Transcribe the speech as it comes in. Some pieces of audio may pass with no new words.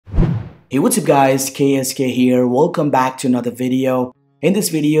Hey, what's up guys, KSK here. Welcome back to another video. In this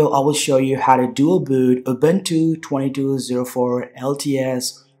video, I will show you how to dual boot Ubuntu 22.04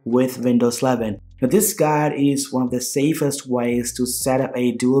 LTS with Windows 11. Now this guide is one of the safest ways to set up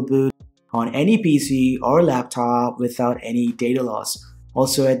a dual boot on any PC or laptop without any data loss.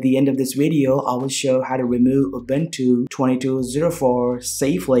 Also, at the end of this video, I will show how to remove Ubuntu 22.04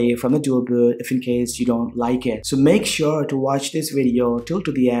 safely from the dual boot if in case you don't like it. So make sure to watch this video till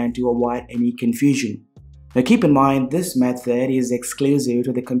to the end to avoid any confusion. Now keep in mind, this method is exclusive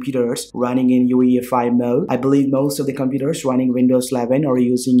to the computers running in UEFI mode. I believe most of the computers running Windows 11 are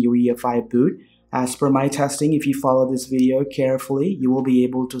using UEFI boot. As per my testing, if you follow this video carefully, you will be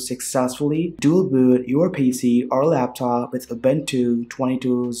able to successfully dual boot your PC or laptop with Ubuntu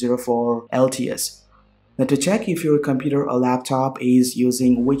 22.04 LTS. Now to check if your computer or laptop is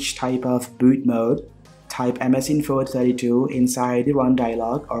using which type of boot mode, type msinfo32 inside the run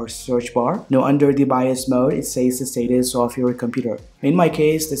dialog or search bar. Now under the BIOS mode, it says the status of your computer. In my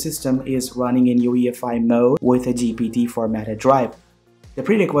case, the system is running in UEFI mode with a GPT formatted drive. The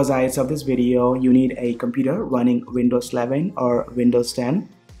prerequisites of this video: you need a computer running Windows 11 or Windows 10.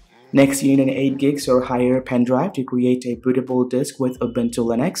 Next, you need an 8 gigs or higher pen drive to create a bootable disk with Ubuntu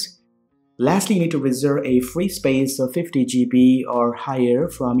Linux. Lastly, you need to reserve a free space of 50 GB or higher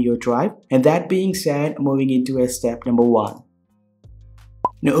from your drive. And that being said, moving into step number 1.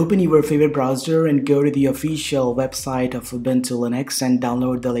 Now open your favorite browser and go to the official website of Ubuntu Linux and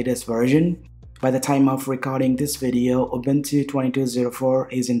download the latest version. By the time of recording this video, Ubuntu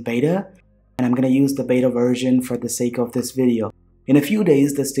 22.04 is in beta, and I'm going to use the beta version for the sake of this video. In a few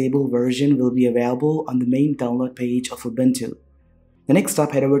days, the stable version will be available on the main download page of Ubuntu. The next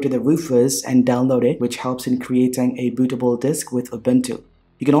step, head over to the Rufus and download it, which helps in creating a bootable disk with Ubuntu.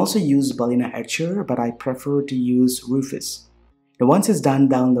 You can also use Balena Etcher, but I prefer to use Rufus. Now once it's done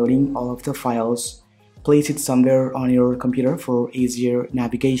downloading all of the files, place it somewhere on your computer for easier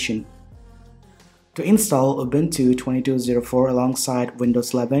navigation. To install Ubuntu 22.04 alongside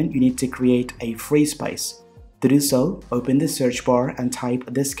Windows 11, you need to create a free space. To do so, open the search bar and type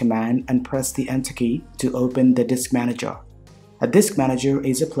this command and press the Enter key to open the Disk Manager. A Disk Manager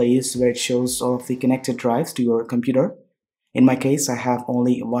is a place where it shows all of the connected drives to your computer. In my case, I have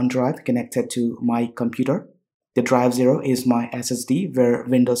only one drive connected to my computer. The drive 0 is my SSD where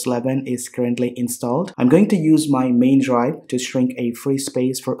Windows 11 is currently installed. I'm going to use my main drive to shrink a free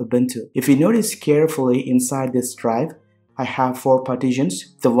space for Ubuntu. If you notice carefully inside this drive, I have 4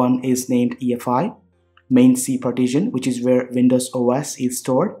 partitions. The one is named EFI, main C partition, which is where Windows OS is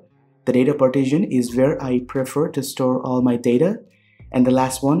stored. The data partition is where I prefer to store all my data. And the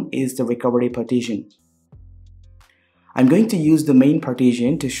last one is the recovery partition. I'm going to use the main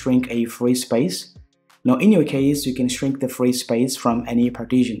partition to shrink a free space. Now in your case, you can shrink the free space from any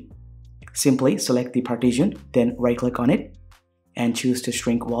partition. Simply select the partition, then right-click on it and choose to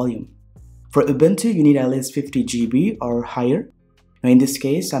shrink volume. For Ubuntu, you need at least 50 GB or higher. Now in this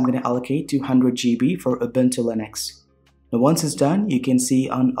case, I'm going to allocate 200 GB for Ubuntu Linux. Now once it's done, you can see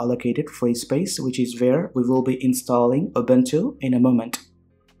unallocated free space, which is where we will be installing Ubuntu in a moment.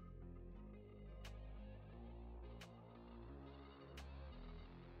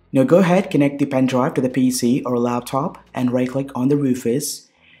 Now go ahead, connect the pen drive to the PC or laptop and right-click on the Rufus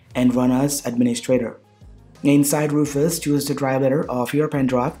and run as administrator. Now inside Rufus, choose the drive letter of your pen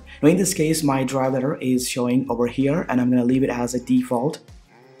drive. Now in this case, my drive letter is showing over here and I'm going to leave it as a default.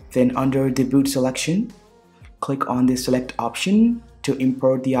 Then under the boot selection, click on the select option to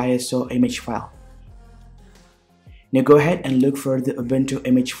import the ISO image file. Now go ahead and look for the Ubuntu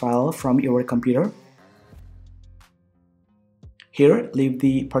image file from your computer. Here, leave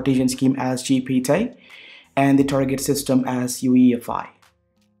the partition scheme as GPT and the target system as UEFI.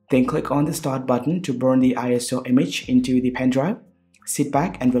 Then click on the Start button to burn the ISO image into the pen drive. Sit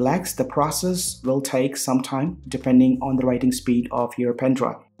back and relax. The process will take some time depending on the writing speed of your pen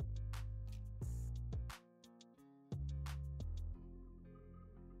drive.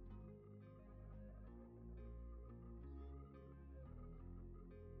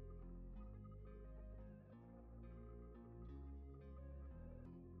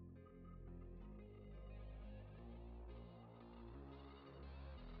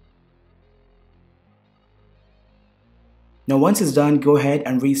 Now once it's done, go ahead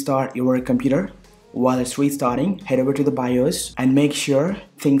and restart your computer. While it's restarting, head over to the BIOS and make sure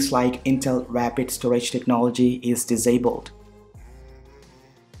things like Intel Rapid Storage technology is disabled.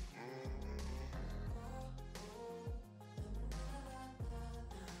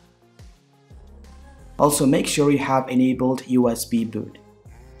 Also make sure you have enabled USB boot.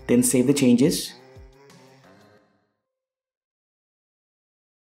 Then save the changes.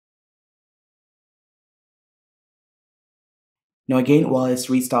 Now again, while it's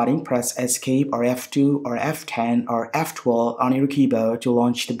restarting, press Escape or F2 or F10 or F12 on your keyboard to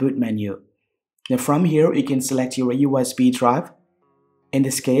launch the boot menu. Now from here, you can select your USB drive. In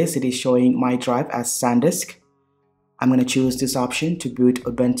this case, it is showing my drive as SanDisk. I'm going to choose this option to boot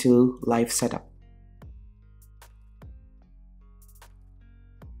Ubuntu Live Setup.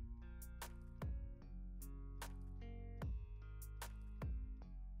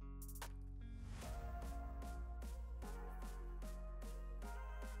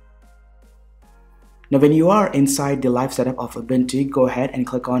 Now when you are inside the live setup of Ubuntu, go ahead and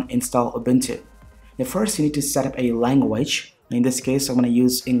click on Install Ubuntu. Now first you need to set up a language. In this case, I'm going to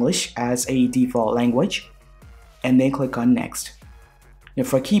use English as a default language, and then click on Next. Now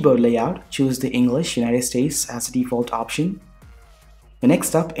for keyboard layout, choose the English United States as a default option. The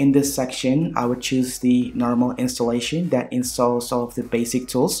next up in this section, I would choose the normal installation that installs all of the basic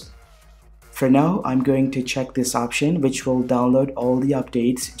tools. For now, I'm going to check this option, which will download all the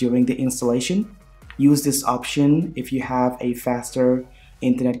updates during the installation. Use this option if you have a faster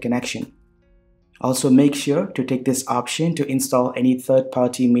internet connection. Also make sure to take this option to install any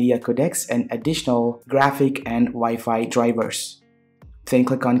third-party media codecs and additional graphic and Wi-Fi drivers. Then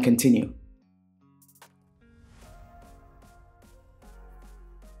click on Continue.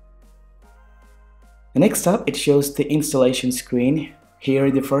 Next up, it shows the installation screen.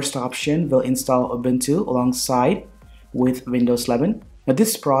 Here, the first option will install Ubuntu alongside with Windows 11. Now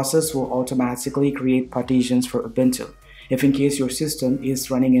this process will automatically create partitions for Ubuntu. If in case your system is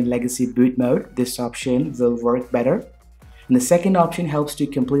running in legacy boot mode, this option will work better. And the second option helps to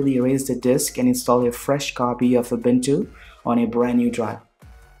completely erase the disk and install a fresh copy of Ubuntu on a brand new drive.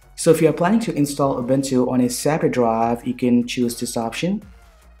 So if you are planning to install Ubuntu on a separate drive, you can choose this option.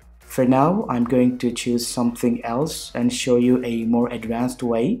 For now, I'm going to choose something else and show you a more advanced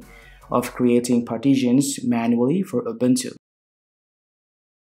way of creating partitions manually for Ubuntu.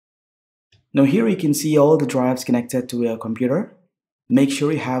 Now here you can see all the drives connected to your computer. Make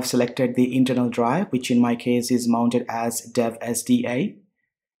sure you have selected the internal drive, which in my case is mounted as dev SDA.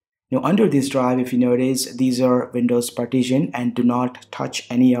 Now under this drive, if you notice, these are Windows partition and do not touch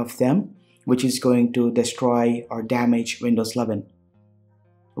any of them, which is going to destroy or damage Windows 11.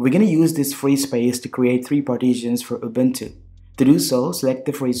 We're going to use this free space to create 3 partitions for Ubuntu. To do so, select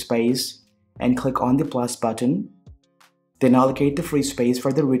the free space and click on the plus button. Then allocate the free space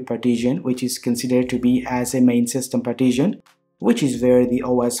for the root partition, which is considered to be as a main system partition, which is where the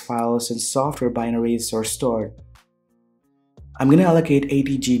OS files and software binaries are stored. I'm going to allocate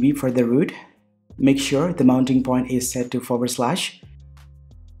 80 GB for the root. Make sure the mounting point is set to /.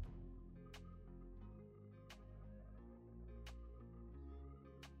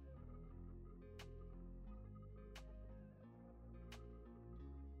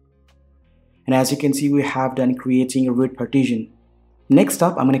 And as you can see, we have done creating a root partition. Next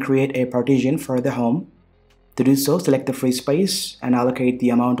up, I'm going to create a partition for the home. To do so, select the free space and allocate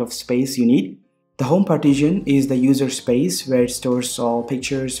the amount of space you need. The home partition is the user space where it stores all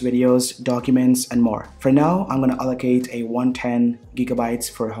pictures, videos, documents, and more. For now, I'm going to allocate a 110 GB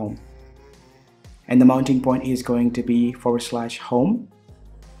for home. And the mounting point is going to be /home.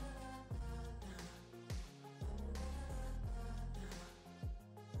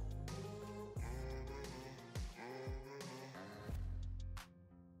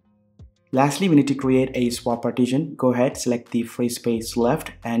 Lastly, we need to create a swap partition. Go ahead, select the free space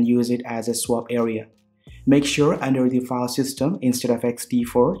left and use it as a swap area. Make sure under the file system, instead of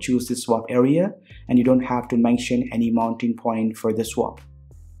ext4, choose the swap area, and you don't have to mention any mounting point for the swap.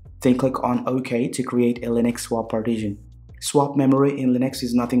 Then click on OK to create a Linux swap partition. Swap memory in Linux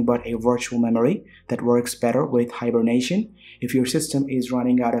is nothing but a virtual memory that works better with hibernation. If your system is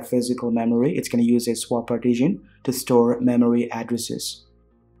running out of physical memory, it's going to use a swap partition to store memory addresses.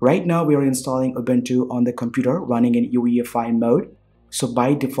 Right now, we are installing Ubuntu on the computer running in UEFI mode. So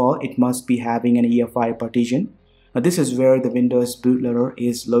by default, it must be having an EFI partition. Now this is where the Windows bootloader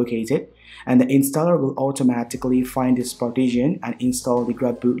is located, and the installer will automatically find this partition and install the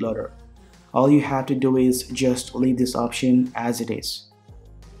grub bootloader. All you have to do is just leave this option as it is.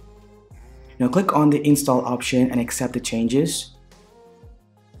 Now click on the install option and accept the changes.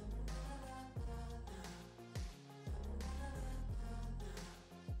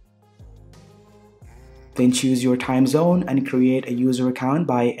 Then choose your time zone and create a user account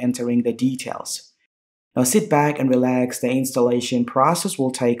by entering the details. Now sit back and relax. The installation process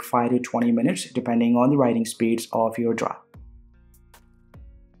will take 5 to 20 minutes depending on the writing speeds of your drive.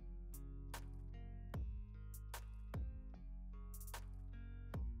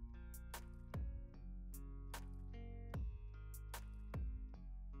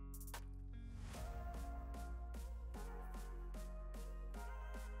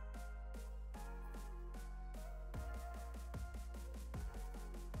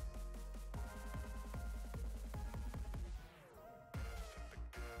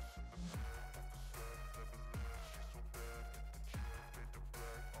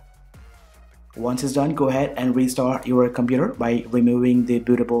 Once it's done, go ahead and restart your computer by removing the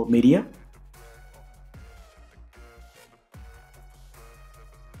bootable media.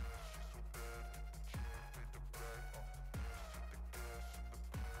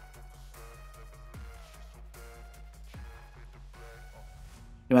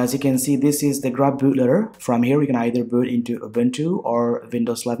 Now, as you can see, this is the grub bootloader. From here, you can either boot into Ubuntu or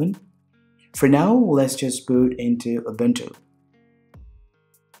Windows 11. For now, let's just boot into Ubuntu.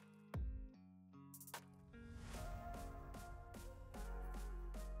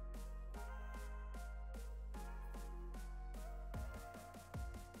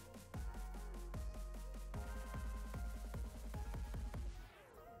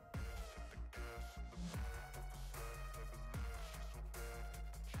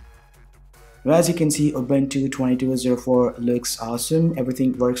 Now, as you can see, Ubuntu 22.04 looks awesome.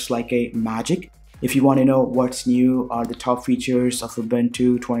 Everything works like a magic. If you want to know what's new or the top features of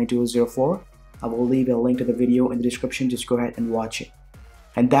Ubuntu 22.04, I will leave a link to the video in the description. Just go ahead and watch it.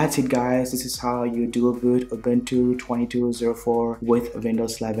 And that's it, guys. This is how you dual boot Ubuntu 22.04 with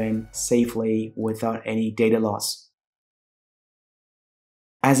Windows 11 safely without any data loss.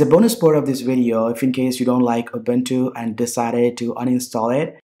 As a bonus part of this video, if in case you don't like Ubuntu and decided to uninstall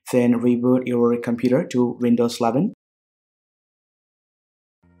it, then reboot your computer to Windows 11.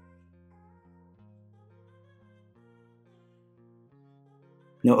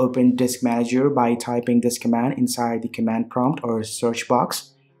 Now open Disk Manager by typing this command inside the command prompt or search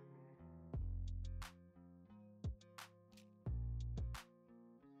box.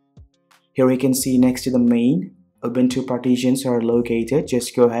 Here you can see next to the main, Ubuntu partitions are located.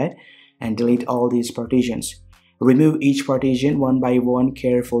 Just go ahead and delete all these partitions. Remove each partition one by one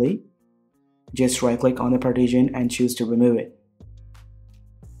carefully. Just right click on the partition and choose to remove it.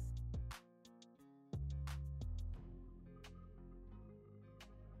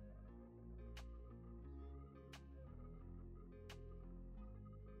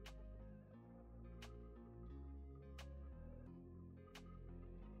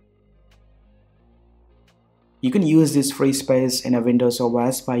 You can use this free space in a Windows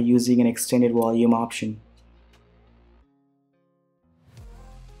OS by using an extended volume option.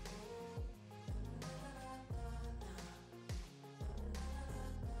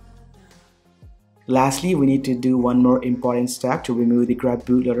 Lastly, we need to do one more important step to remove the grub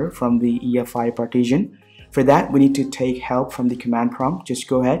bootloader from the UEFI partition. For that, we need to take help from the command prompt. Just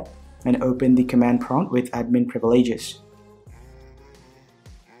go ahead and open the command prompt with admin privileges.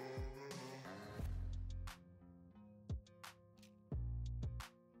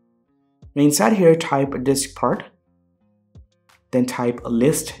 Now inside here, type disk part, then type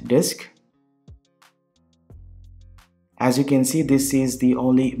list disk. As you can see, this is the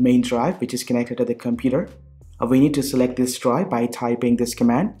only main drive which is connected to the computer. We need to select this drive by typing this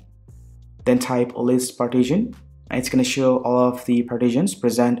command, then type list partition. It's going to show all of the partitions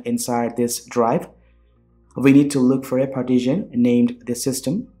present inside this drive. We need to look for a partition named the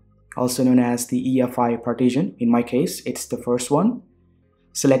system, also known as the UEFI partition. In my case, it's the first one.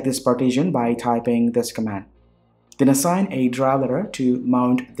 Select this partition by typing this command. Then assign a drive letter to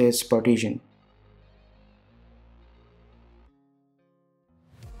mount this partition.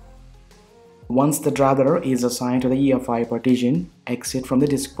 Once the drive letter is assigned to the UEFI partition, exit from the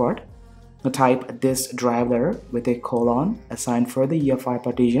disk part. Now type this drive letter with a colon assigned for the UEFI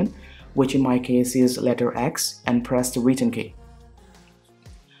partition, which in my case is letter X, and press the return key.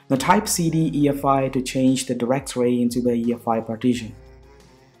 Now type cd UEFI to change the directory into the UEFI partition.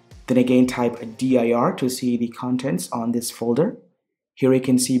 Then again type dir to see the contents on this folder. Here you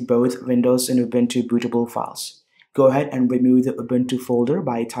can see both Windows and Ubuntu bootable files. Go ahead and remove the Ubuntu folder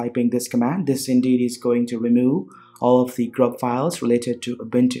by typing this command. This indeed is going to remove all of the grub files related to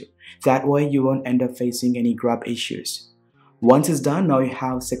Ubuntu. That way you won't end up facing any grub issues. Once it's done, now you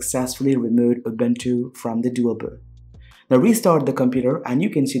have successfully removed Ubuntu from the dual boot. Now restart the computer and you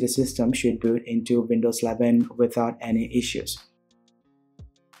can see the system should boot into Windows 11 without any issues.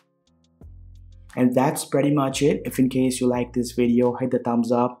 And that's pretty much it. If in case you like this video, hit the thumbs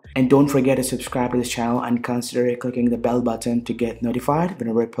up and don't forget to subscribe to this channel and consider clicking the bell button to get notified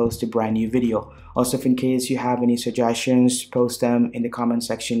whenever I post a brand new video. Also, if in case you have any suggestions, post them in the comment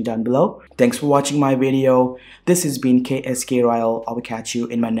section down below. Thanks for watching my video. This has been KSK Royal. I will catch you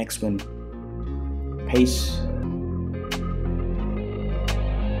in my next one. Peace.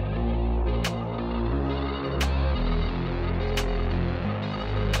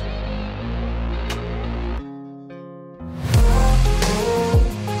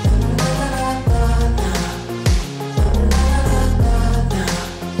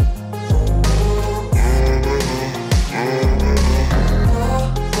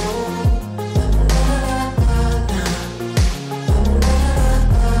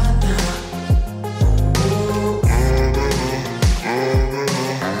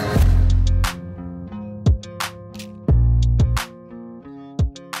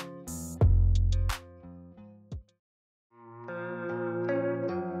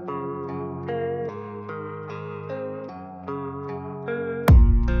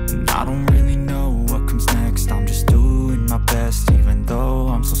 I don't really know what comes next. I'm just doing my best, even though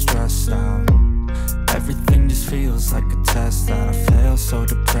I'm so stressed out. Everything just feels like a test that I fail, so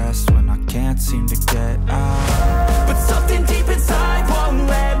depressed when I can't seem to get out. But something deep